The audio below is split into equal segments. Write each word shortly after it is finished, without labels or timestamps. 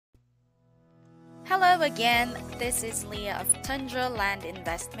Hello again, this is Leah of Tundra Land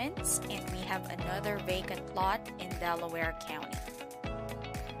Investments, and we have another vacant lot in Delaware County.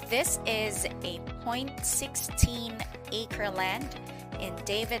 This is a .16 acre land in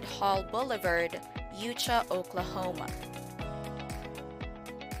David Hall Boulevard, Eucha, Oklahoma.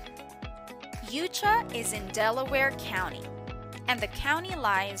 Eucha is in Delaware County, and the county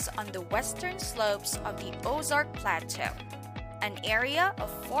lies on the western slopes of the Ozark Plateau, an area of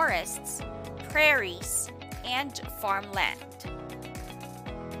forests, prairies, and farmland.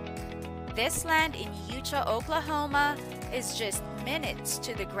 This land in Eucha, Oklahoma is just minutes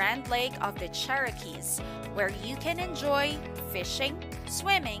to the Grand Lake of the Cherokees, where you can enjoy fishing,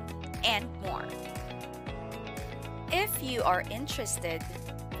 swimming, and more. If you are interested,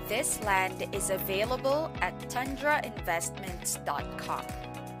 this land is available at tundrainvestments.com,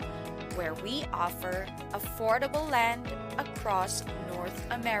 where we offer affordable land across North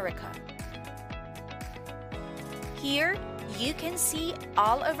America. Here, you can see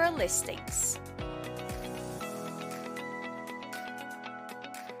all of our listings.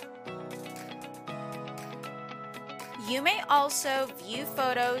 You may also view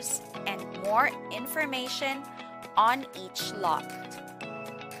photos and more information on each lot.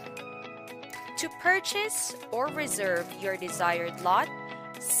 To purchase or reserve your desired lot,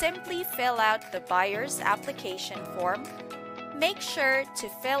 simply fill out the buyer's application form. Make sure to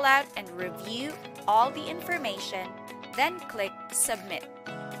fill out and review all the information, then click Submit.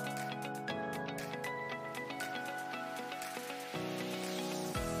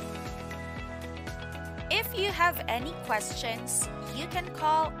 If you have any questions, you can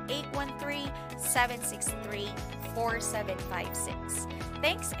call 813-763-4756.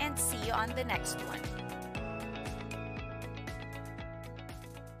 Thanks and see you on the next one.